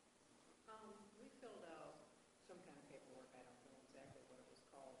 We filled out some kind of paperwork, I don't know exactly what it was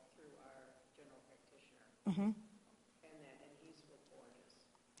called, through our general practitioner. Mm-hmm. And he's with Borges.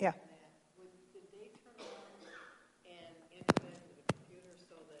 Yeah. Did they turn around and enter that into the computer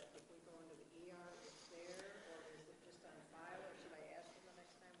so that if we go into the ER, it's there, or is it just on file, or should I ask him the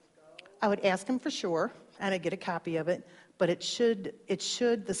next time we go? I would ask him for sure, and I'd get a copy of it. But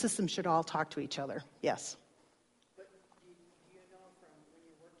the system should all talk to each other, yes. But do you know from when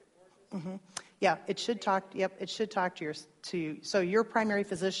you worked at Borges? Mm-hmm. Yeah, it should talk, it should talk to so your primary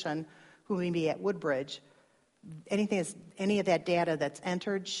physician, who may be at Woodbridge, any of that data that's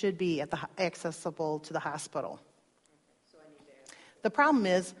entered should be accessible to the hospital. So I need to ask. The problem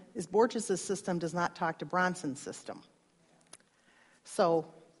is Borges' system does not talk to Bronson's system. So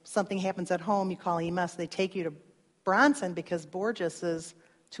something happens at home, you call EMS, they take you to Bronson because Borges is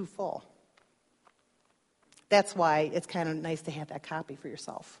too full. That's why it's kind of nice to have that copy for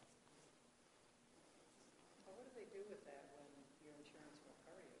yourself. Well, what do they do with that when your insurance will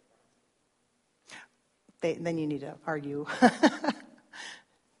cover you at Bronson? Then you need to argue.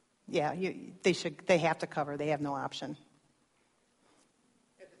 Yeah, they have to cover. They have no option.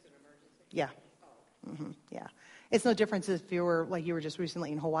 If it's an emergency? Yeah. Oh. Mm-hmm. Yeah. It's no difference if you were just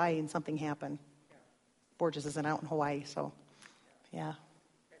recently in Hawaii and something happened. Borges isn't out in Hawaii, so, yeah.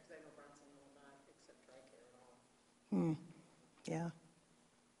 Because I know Bronson will not accept TRICARE at all. Yeah.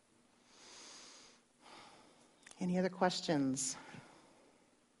 Any other questions?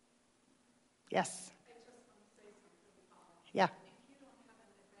 Yes. I just want to say something. Yeah. If you don't have an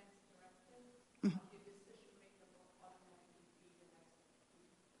advance directive, your decision maker will automatically be the next.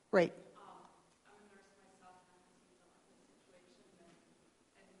 Right. I'm a nurse myself, and I'm in a situation,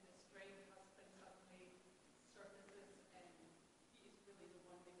 and the stray husband suddenly surfaces, and he's really the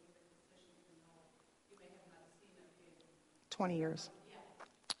one making the decision, even though you may have not seen him in 20 years. Yeah,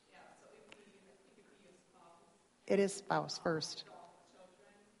 so it could be a spouse, It is spouse first.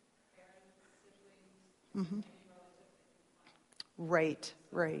 children, parents, siblings, Mm-hmm. any relative.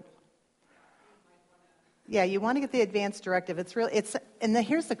 Right. Yeah, you want to get the advance directive.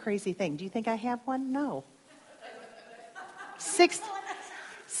 Here's the crazy thing. Do you think I have one? No.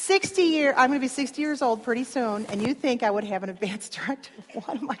 60 years, I'm going to be 60 years old pretty soon, and you think I would have an advance directive?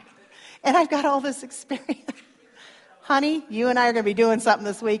 What am I? And I've got all this experience. Honey, you and I are going to be doing something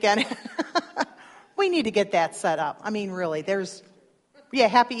this weekend. We need to get that set up. I mean, really,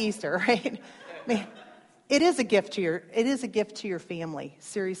 happy Easter, right? I mean, it is a gift to your family,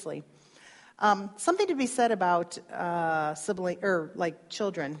 seriously. Something to be said about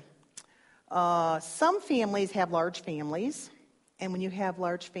children. Some families have large families, and when you have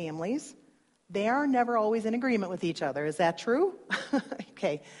large families, they are never always in agreement with each other. Is that true?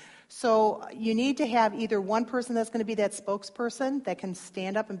 Okay. So you need to have either one person that's going to be that spokesperson that can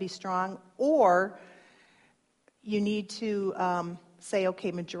stand up and be strong, or you need to say,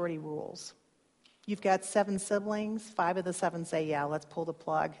 okay, majority rules. You've got 7 siblings, 5 of the 7 say, yeah, let's pull the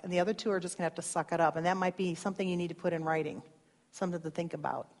plug. And the other 2 are just going to have to suck it up. And that might be something you need to put in writing, something to think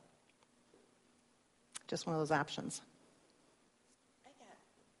about. Just one of those options. I got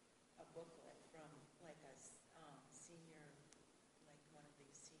a booklet from like a senior, like one of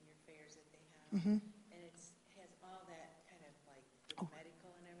these senior fairs that they have. Mm-hmm. And it has all that kind of like with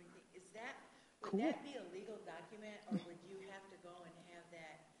medical and everything. Would Cool. that be a legal document, or would you have to go and have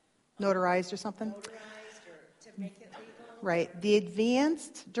that Notarized or something? notarized or to make it legal? Right. The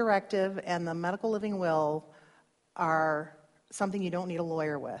advanced directive and the medical living will are something you don't need a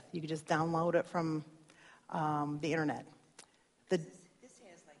lawyer with. You can just download it from the internet. This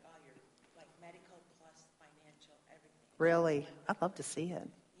has like all your, like medical plus financial, everything. Really? I'd love to see it.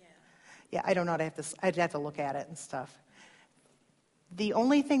 Yeah. Yeah, I don't know. I'd have to look at it and stuff. The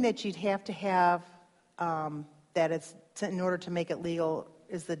only thing that you'd have to have in order to make it legal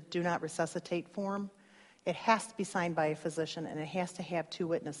is the do not resuscitate form. It has to be signed by a physician, and it has to have 2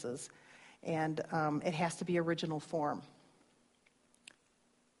 witnesses, and it has to be original form.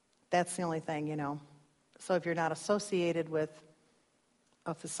 That's the only thing, you know. So if you're not associated with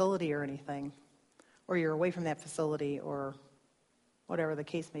a facility or anything, or you're away from that facility, or whatever the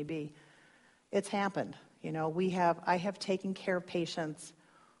case may be, it's happened. You know, I have taken care of patients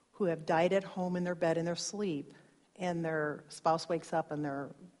who have died at home in their bed in their sleep, and their spouse wakes up and their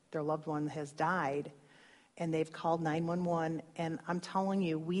loved one has died, and they've called 911, and I'm telling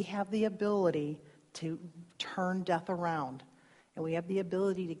you, we have the ability to turn death around, and we have the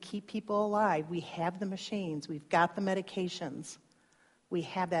ability to keep people alive. We have the machines. We've got the medications. We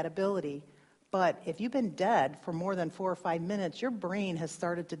have that ability. But if you've been dead for more than 4 or 5 minutes, your brain has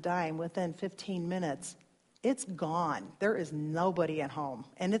started to die, and within 15 minutes, it's gone. There is nobody at home,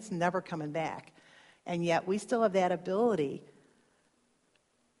 and it's never coming back. And yet we still have that ability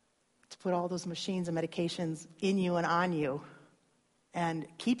to put all those machines and medications in you and on you and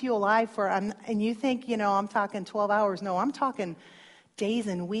keep you alive and you think, you know, I'm talking 12 hours. No, I'm talking days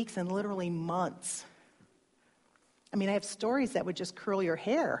and weeks and literally months. I mean, I have stories that would just curl your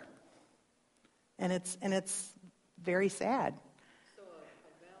hair. And it's very sad. So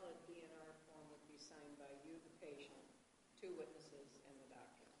a valid DNR form would be signed by you, the patient, 2 witnesses, and the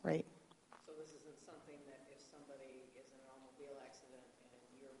doctor. Right. So this isn't something that if somebody is in an automobile accident and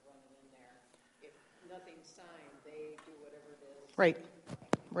you're running in there, if nothing's signed, they do whatever it is. Right.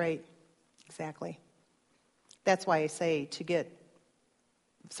 Right. Exactly. That's why I say to get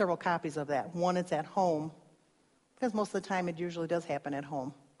several copies of that. One, it's at home, because most of the time it usually does happen at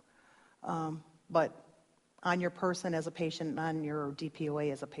home. But on your person as a patient and on your DPOA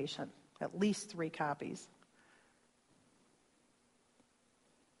as a patient, at least 3 copies.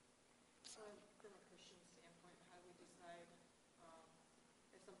 So from a Christian standpoint, how do we decide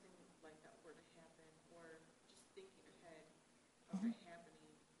if something like that were to happen, or just thinking ahead of it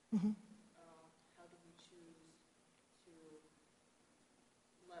happening? Mm-hmm. How do we choose to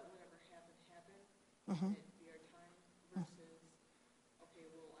let whatever happen happen, Mm-hmm. and it be our time, versus,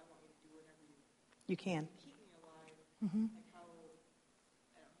 okay, well, I want you to do whatever You can. keep me alive. Mm-hmm. Like how,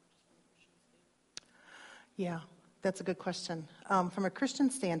 I don't know, just from a Christian standpoint. Yeah, that's a good question. From a Christian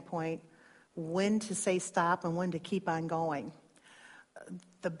standpoint, when to say stop and when to keep on going.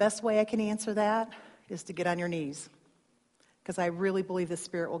 The best way I can answer that is to get on your knees, because I really believe the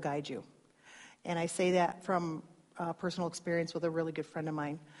Spirit will guide you. And I say that from personal experience with a really good friend of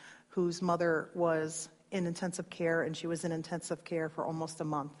mine whose mother was in intensive care, and she was in intensive care for almost a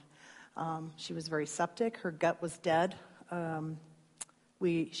month. She was very septic. Her gut was dead.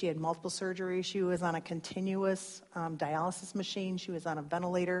 She had multiple surgeries. She was on a continuous dialysis machine. She was on a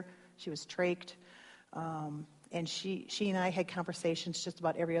ventilator. She was trached. And she and I had conversations just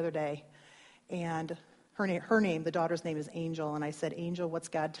about every other day. And her name, the daughter's name is Angel. And I said, Angel, what's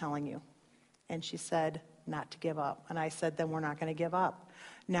God telling you? And she said, not to give up. And I said, then we're not going to give up.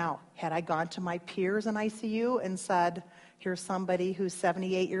 Now, had I gone to my peers in ICU and said, here's somebody who's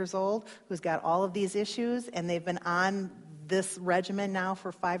 78 years old, who's got all of these issues, and they've been on this regimen now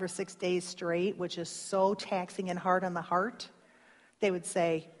for 5 or 6 days straight, which is so taxing and hard on the heart, they would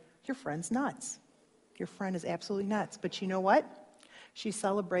say, your friend's nuts. Your friend is absolutely nuts. But you know what? She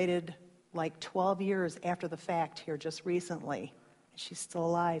celebrated like 12 years after the fact here just recently. She's still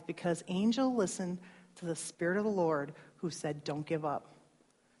alive because Angel listened to the Spirit of the Lord who said, don't give up.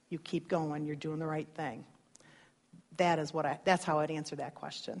 You keep going. You're doing the right thing. That's how I'd answer that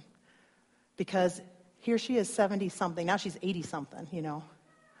question. Because here she is 70-something. Now she's 80-something, you know.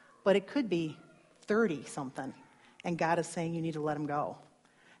 But it could be 30-something. And God is saying you need to let him go.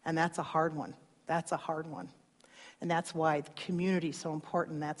 And that's a hard one. That's a hard one. And that's why the community is so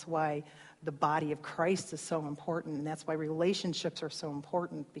important. That's why the body of Christ is so important. And that's why relationships are so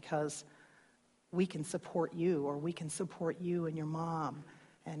important, because we can support you, or we can support you and your mom.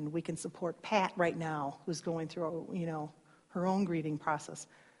 And we can support Pat right now, who's going through, you know, her own grieving process.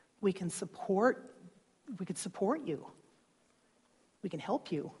 We can support you. We can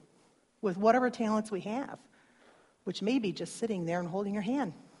help you with whatever talents we have, which may be just sitting there and holding your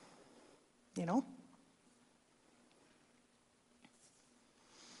hand, you know?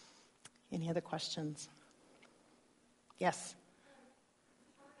 Any other questions? Yes?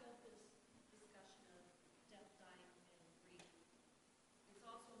 Part of this discussion of death, dying,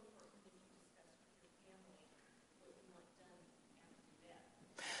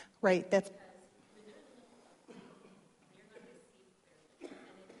 Right, that's,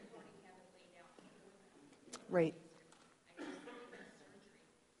 right.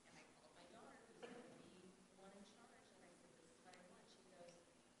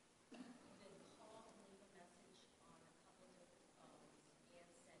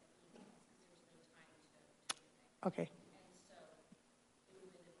 Okay.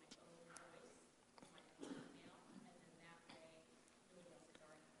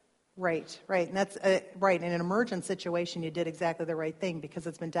 Right, right. And that's right. In an emergent situation, you did exactly the right thing because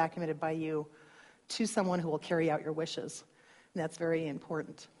it's been documented by you to someone who will carry out your wishes. And that's very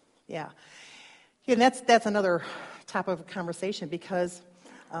important. Yeah. And that's another topic of conversation because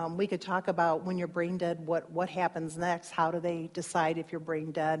we could talk about when you're brain dead, what happens next? How do they decide if you're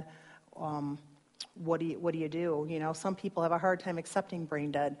brain dead? What do you do? You know, some people have a hard time accepting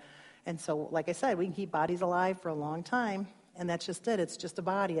brain dead. And so, like I said, we can keep bodies alive for a long time. And that's just it. It's just a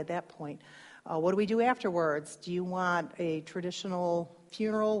body at that point. What do we do afterwards? Do you want a traditional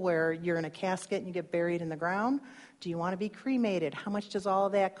funeral where you're in a casket and you get buried in the ground? Do you want to be cremated? How much does all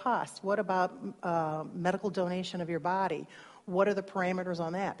of that cost? What about medical donation of your body? What are the parameters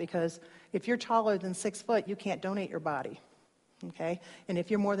on that? Because if you're taller than 6 foot, you can't donate your body. Okay? And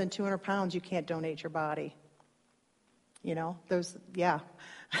if you're more than 200 pounds, you can't donate your body. You know, yeah.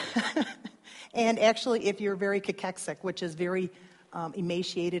 And actually, if you're very cachexic, which is very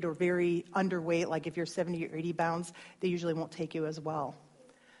emaciated or very underweight, like if you're 70 or 80 pounds, they usually won't take you as well.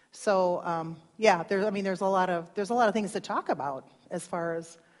 So, yeah, there's a lot of things to talk about as far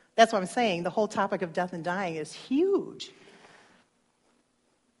as, that's what I'm saying. The whole topic of death and dying is huge.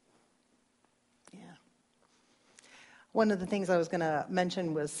 Yeah. One of the things I was going to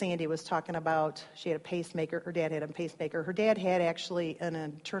mention was Sandy was talking about, she had a pacemaker, her dad had a pacemaker. Her dad had actually an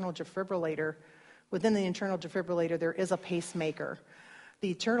internal defibrillator. Within the internal defibrillator, there is a pacemaker. The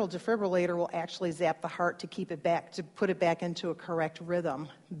internal defibrillator will actually zap the heart to keep it back, to put it back into a correct rhythm.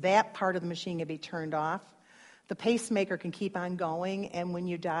 That part of the machine can be turned off. The pacemaker can keep on going, and when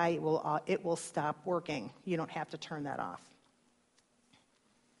you die, it will stop working. You don't have to turn that off.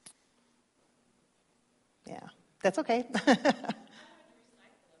 Yeah, that's okay.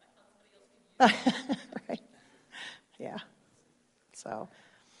 Right. Yeah. So,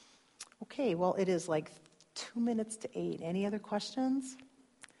 okay, well, it is like 2 minutes to 8. Any other questions?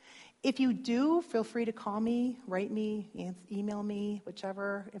 If you do, feel free to call me, write me, email me,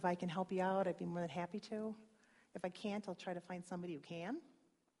 whichever. If I can help you out, I'd be more than happy to. If I can't, I'll try to find somebody who can.